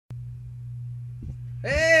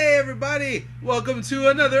Hey everybody! Welcome to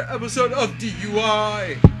another episode of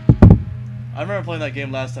DUI! I remember playing that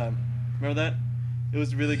game last time. Remember that? It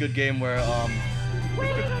was a really good game where I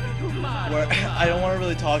don't want to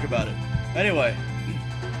really talk about it. Anyway,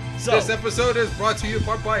 so this episode is brought to you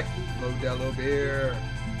part by Modelo Beer.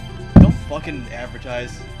 Don't fucking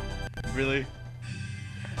advertise. Really?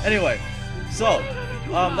 Anyway, so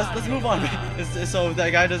let's move on. So that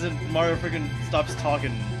guy Mario freaking stops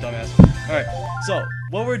talking, dumbass. Alright, so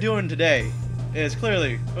what we're doing today is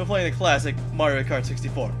clearly we're playing the classic Mario Kart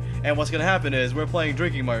 64. And what's gonna happen is we're playing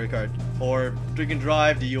drinking Mario Kart, or drink and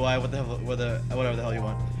drive, DUI, whatever the hell you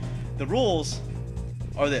want. The rules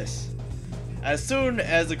are this: as soon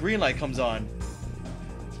as the green light comes on,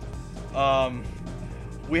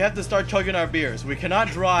 we have to start chugging our beers. We cannot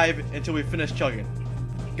drive until we finish chugging.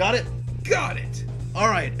 Got it? Got it! All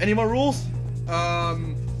right. Any more rules?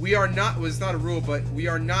 We are not. Well, it's not a rule, but we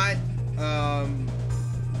are not.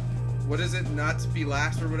 What is it? Not to be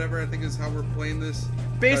last or whatever. I think is how we're playing this.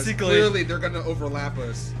 Basically, clearly they're gonna overlap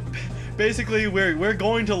us. Basically, we're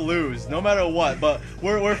going to lose no matter what, but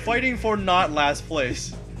we're fighting for not last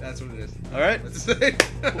place. That's what it is. All right. Let's say.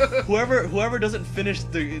 Whoever doesn't finish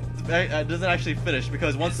doesn't actually finish,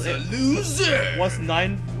 because once it's a loser. Once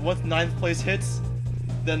ninth place hits,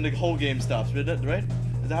 then the whole game stops. Right?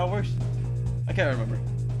 Is that how it works? I can't remember.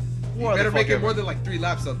 You better make it more than like 3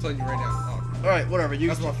 laps. I'm telling you right now. Oh. All right, whatever. You.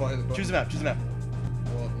 That's my fault. Choose a map. Choose a map.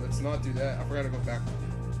 Well, let's not do that. I forgot to go back.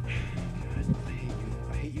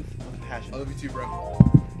 I hate you with passion. I love you too, bro.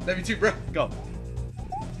 Love you too, bro. Go.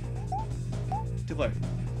 2 players.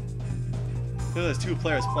 There's 2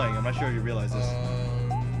 players playing. I'm not sure if you realize this.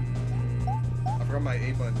 I forgot my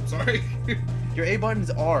A button. I'm sorry. Your A button's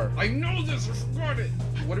R. I know this. I forgot it.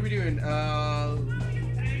 What are we doing?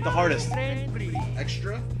 The hardest.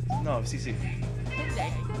 Extra? No, CC.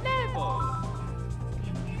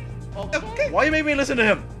 Okay. Why you make me listen to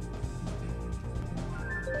him?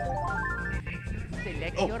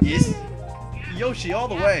 Oh, yes. Yoshi all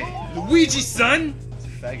the way. Luigi, son. It's a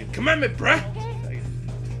faggot. Come at me, bruh. Faggot.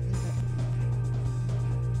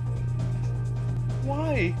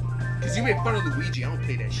 Why? Because you made fun of Luigi. I don't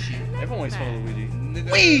play that shit. Everyone makes fun of Luigi.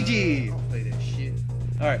 Luigi! I don't play that shit.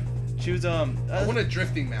 Alright. Choose, I want a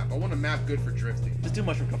drifting map. I want a map good for drifting. Just do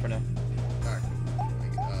Mushroom Cup for now. Alright.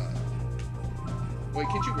 Wait,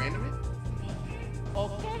 can't you random it?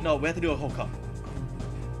 No, we have to do a whole cup.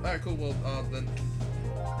 Alright, cool. Well, then.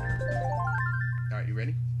 Alright, you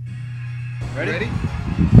ready? Ready? Ready?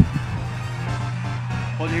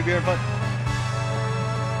 Hold your beer in front.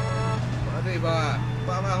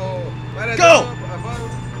 Go!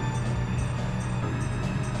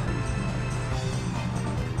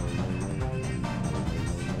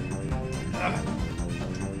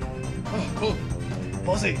 Oh, cool.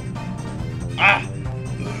 Pussy. Ah!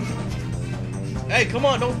 Hey, come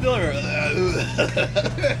on, don't spill her.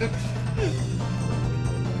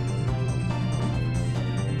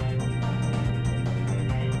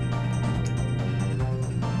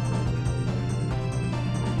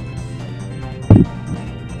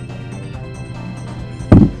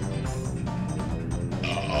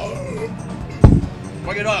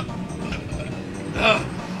 Fuck it up.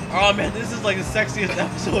 Oh man, this is like the sexiest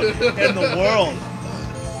episode in the world.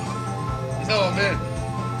 Oh man.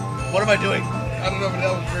 What am I doing? I don't know, but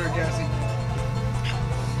that was very gassy.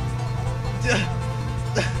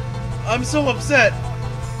 I'm so upset.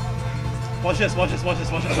 Watch this, watch this, watch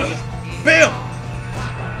this, watch this, watch this. BAM!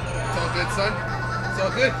 It's all good, son. It's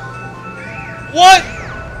all good. What?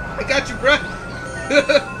 I got you, bruh.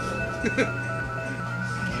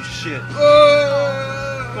 Oh shit.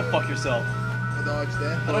 Go fuck yourself. I dodged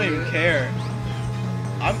that. I don't even care.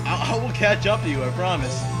 I will catch up to you, I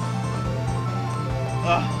promise.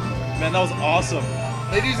 Man, that was awesome.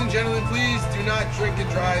 Ladies and gentlemen, please do not drink and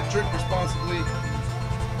drive. Drink responsibly.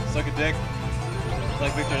 Suck a dick.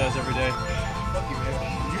 Like Victor does every day. Fuck you, man.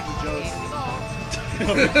 You're usually jealous.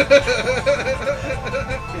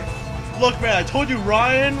 Look, man, I told you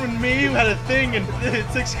Ryan and me had a thing in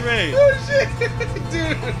 6th grade. Oh, shit.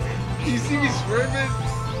 Dude, you see me swerving?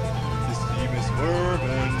 You see me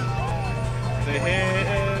swerving. They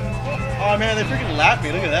hit. Oh, man, they freaking lapped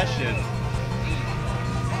me. Look at that shit.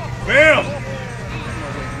 Bam!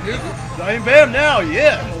 I mean, bam now,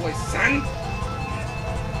 yeah! Oh, wait, son!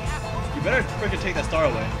 You better freaking take that star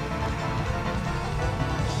away.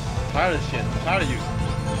 I'm tired of this shit. I'm tired of you.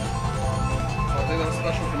 I think that was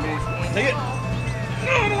special for me. Take it!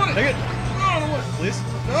 No, I don't want it! Take it! No, I don't want it! Please?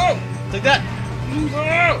 No! Take that!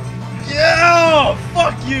 No! Yeah!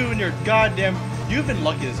 Fuck you and your goddamn... You've been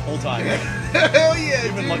lucky this whole time. Hell yeah,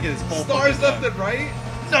 You've been lucky this whole Stars fucking left time. and right?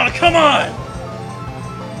 No, come on!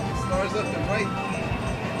 stars left and right.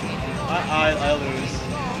 I lose.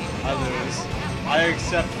 I lose. I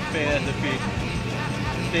accept defeat.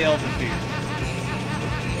 Fail defeat.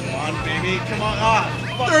 Come on, baby. Come on. Ah,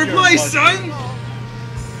 fuck Third your place, butt. son!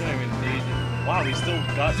 Don't even need. Wow, we still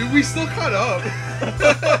got. Dude, we still caught up.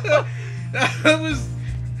 That was.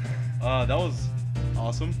 That was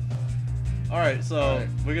awesome. All right, so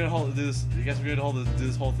we're gonna do this. I guess we're gonna do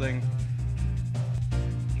this whole thing.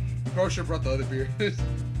 We probably should have brought the other beer.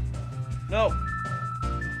 No,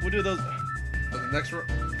 we'll do those. For the next one.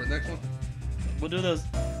 We'll do those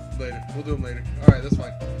Later. We'll do them later. All right, that's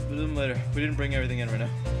fine. We'll do them later. We didn't bring everything in right now.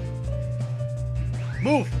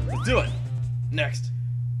 Move. Let's do it. Next.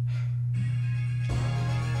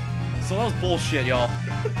 So that was bullshit, y'all.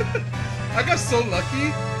 I got so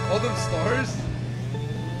lucky. All them stars.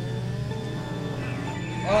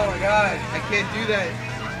 Oh my god, I can't do that.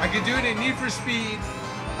 I can do it in Need for Speed.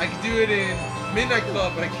 I can do it in Midnight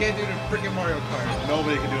Club, but I can't do it in freaking Mario Kart.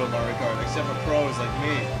 Nobody can do a Mario Kart except for pros like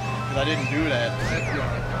me, because I didn't do that. That's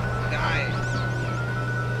die.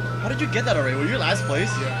 How did you get that already? Were you last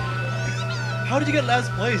place? Yeah. How did you get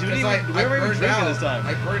last place? You didn't even. We weren't even drinking this time.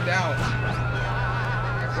 I burned out.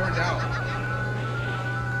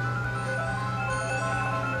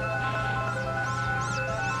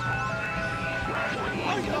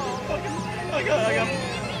 I got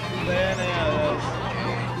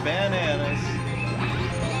bananas.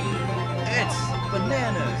 It's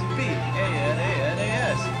bananas.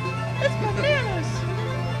 B-A-N-A-N-A-S. It's bananas.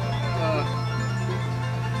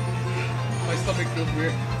 My stomach feels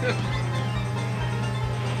weird.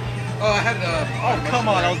 Oh, I had oh, come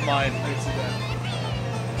on, that was mine. I didn't see that.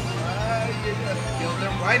 Yo,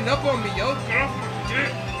 they're riding up on me, yo. Get off my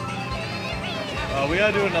dick. We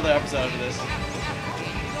gotta do another episode after this.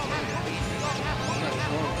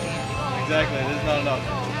 Exactly, this is not enough.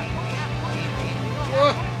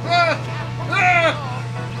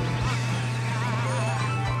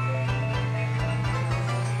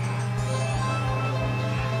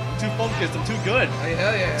 I'm too focused, I'm too good. Hey,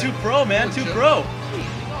 hell yeah. Too pro, man, too pro.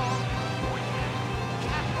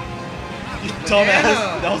 You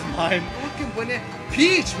dumbass, that was mine. Fucking banana.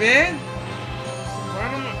 Peach, man.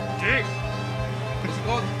 Right on my dick. What's it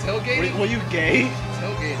called? Tailgating? Were you gay?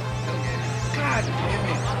 Tailgating. God damn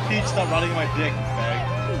it. Peach, stop riding my dick, fag.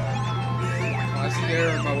 I see the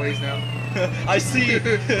error in my ways now. I see.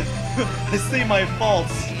 I see my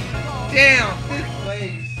faults. Damn, fifth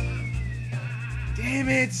place. Damn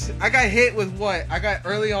it. I got hit with what? I got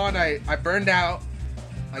early on. I burned out.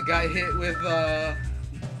 I got hit with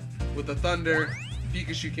the thunder.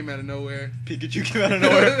 Pikachu came out of nowhere. Pikachu came out of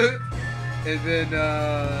nowhere. and then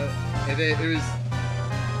it was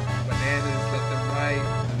bananas left and right,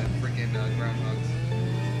 and then freaking groundhogs.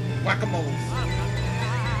 Whack-a-moles.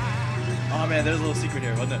 Oh man, there's a little secret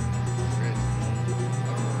here, wasn't it?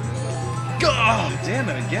 God damn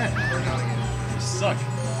it again. You suck.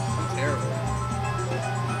 I'm terrible.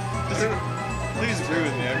 Please agree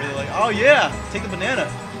with me. I'm really like, oh yeah, take the banana.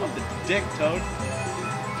 Off the dick, Toad.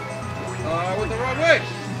 I went the wrong way.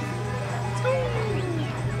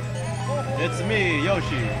 It's me,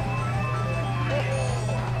 Yoshi.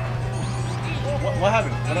 What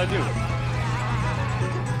happened? What did I do?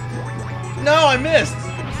 No, I missed.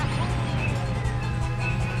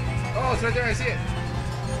 Oh, it's right there. I see it.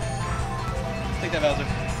 Take that, Bowser.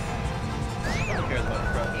 Who cares about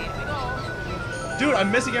crap? Dude, I'm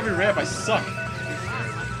missing every ramp. I suck.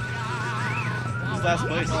 Who's last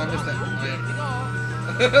place? Oh, I missed that. Oh, yeah.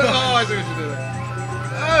 Oh, I see what you did there.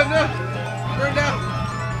 Oh, no. Burned out.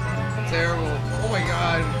 Terrible. Oh, my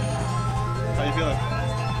God. How you feeling?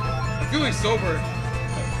 I'm feeling sober.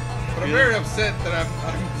 But I'm very upset that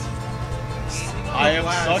I am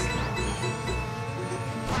suck.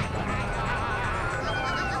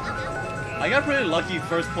 I got pretty lucky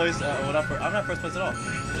first place. I'm not first place at all.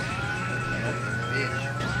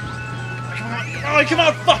 Come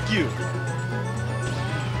on, fuck you!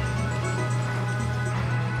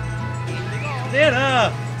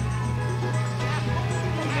 Banana!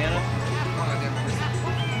 Banana?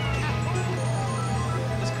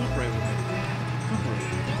 Just cooperate with me. Cooperate.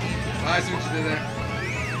 I see what you did there.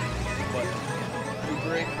 What?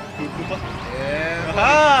 Cooperate. Koopa? Yeah.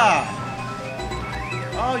 Aha!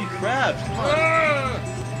 Oh, you crabs! Come on.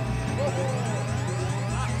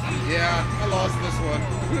 Yeah, I lost this one.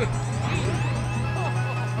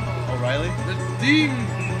 O'Reilly?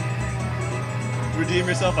 Redeem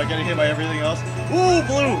yourself by getting hit by everything else. Ooh,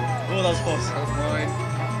 blue! Oh, that was close. That was mine.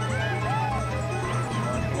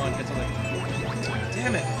 Come on, get something.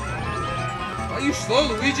 Damn it! Why are you slow,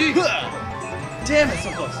 Luigi? Damn it,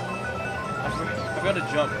 so close. I forgot to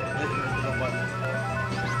jump.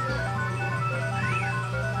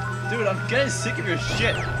 Dude, I'm getting sick of your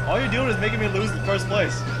shit. All you're doing is making me lose in first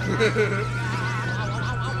place.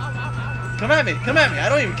 Come at me. I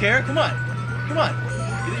don't even care. Come on.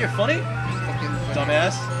 You think you're funny? Fucking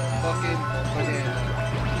Dumbass. Fucking banana.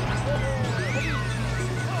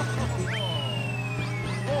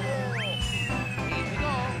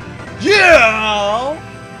 Yeah!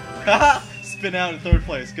 Haha! Spin out in third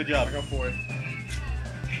place. Good job. I got fourth.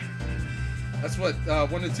 That's what,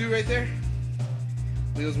 1 to 2 right there?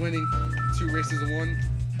 Leo's winning 2 races to 1.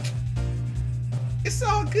 It's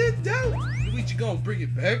all good though. Luigi gonna bring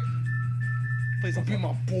it back. Please I'll don't be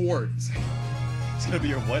my board. It's gonna be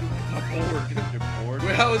your what? My board. Your board?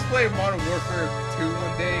 When I was playing Modern Warfare 2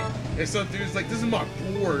 one day, and some dude's like, this is my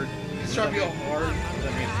board. He's trying to be all hard. What does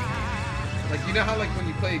that mean? Like, you know how like when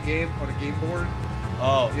you play a game on a game board?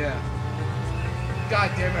 Oh. Yeah.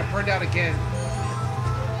 God damn it, I burned out again.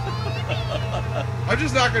 I'm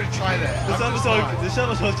just not gonna try that. This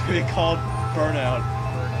episode's gonna be called Burnout.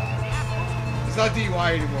 It's not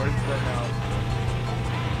DUI anymore, it's Burnout.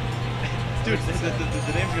 Dude, the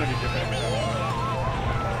name's gonna be different every time.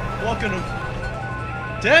 Welcome to...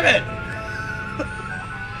 Damn it!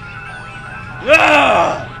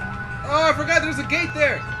 Ah! Oh, I forgot there's a gate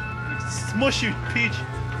there! Smush you, Peach!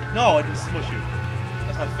 No, I didn't smush you.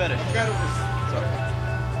 That's my fetish. I forgot it was... Sorry. I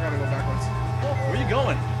gotta go backwards. Where are you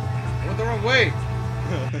going? I went the wrong way.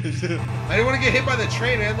 I didn't want to get hit by the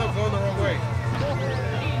train, I ended up going the wrong way.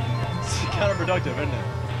 It's counterproductive, isn't it?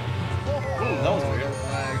 Ooh, that was weird.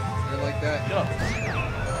 Lag. I like that. Get up.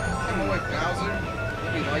 I'm like Bowser.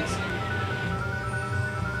 Maybe he likes you.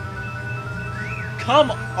 Come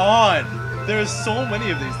on! There's so many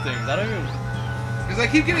of these things. I don't even... Because I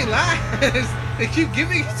keep getting last. They keep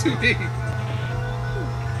giving it to me.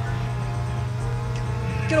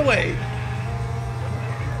 Get away!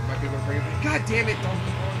 Might be able to bring it back. God damn it,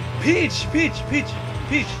 Donkey Kong.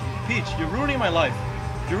 Peach! You're ruining my life.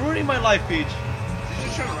 You're ruining my life, Peach. She's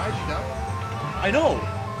just trying to ride you down. I know.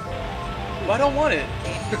 But I don't want it.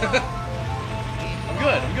 I'm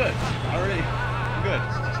good. I'm good.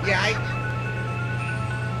 Yeah,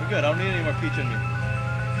 I'm good. I don't need any more Peach in me.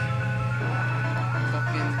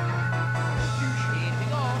 fucking douche.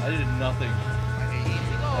 I did nothing. I hate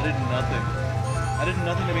you. I did nothing. I did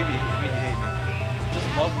nothing to make you hate me. Just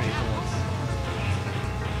love me for once.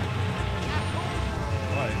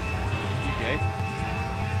 Why? You gay?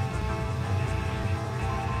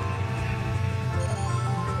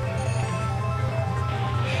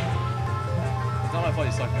 It's not my fault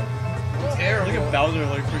you suck, man. Terrible. Look at Bowser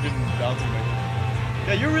like freaking bouncing me.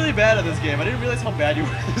 Yeah, you're really bad at this game. I didn't realize how bad you were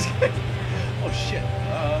at this game. Oh shit.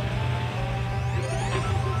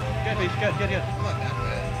 Get. I'm not that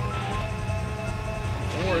bad.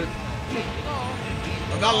 Fourth.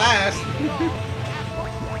 I'm not last.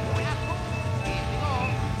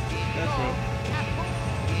 That's true.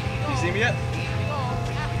 You see me yet?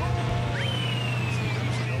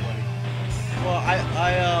 Well,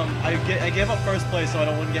 I gave up first place so I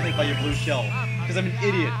wouldn't get hit by your blue shell. Because I'm an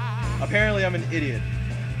idiot. Apparently I'm an idiot.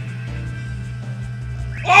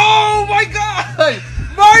 Oh my god!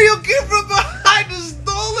 Mario came from behind and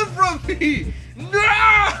stole it from me!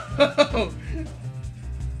 No!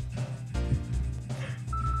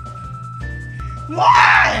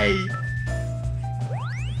 Why?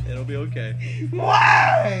 It'll be okay.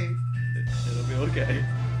 Why? It'll be okay.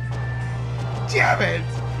 Damn it!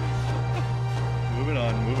 Moving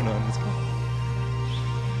on. Let's go.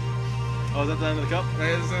 Oh, is that the end of the cup?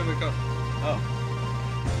 Right, this is in the cup. Oh.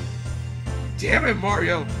 Damn it,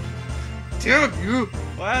 Mario! Damn you!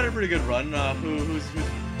 Well, I had a pretty good run. Who's...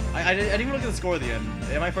 I didn't even look at the score at the end.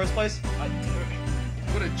 Am I first place?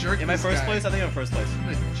 What a jerk! Am I first place? I think I'm first place.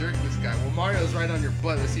 What a jerk this guy. Well, Mario's right on your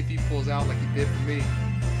butt. Let's see if he pulls out like he did for me.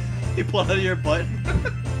 He pulled out of your butt.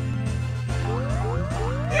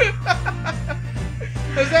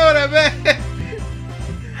 That's not what I meant.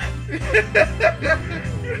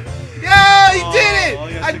 Yeah, he did it! Oh,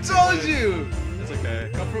 I told you. It's okay.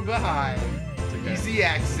 Come from behind. It's okay. Easy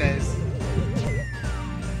access.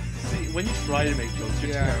 See, when you try to make jokes,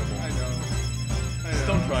 you're terrible. I know. Just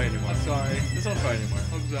don't try anymore. I'm sorry. Just don't try anymore.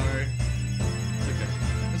 I'm sorry. It's okay.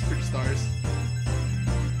 That's pretty stars.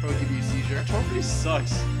 Probably give you a seizure. That trophy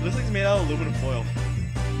sucks. It looks like it's made out of aluminum foil.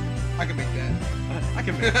 I can make that. I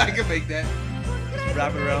can make that. I can make that. Just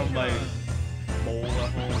wrap it around my bowl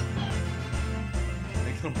at home.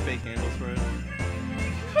 Make some fake handles for it.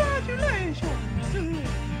 Congratulations!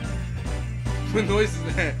 What noise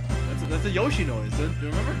is that? That's a Yoshi noise. Do you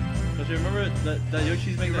remember? Don't you remember that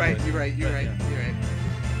Yoshi's making that noise? You're right.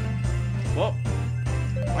 Well,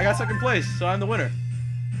 I got second place, so I'm the winner.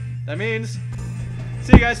 That means,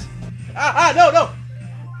 see you guys. No!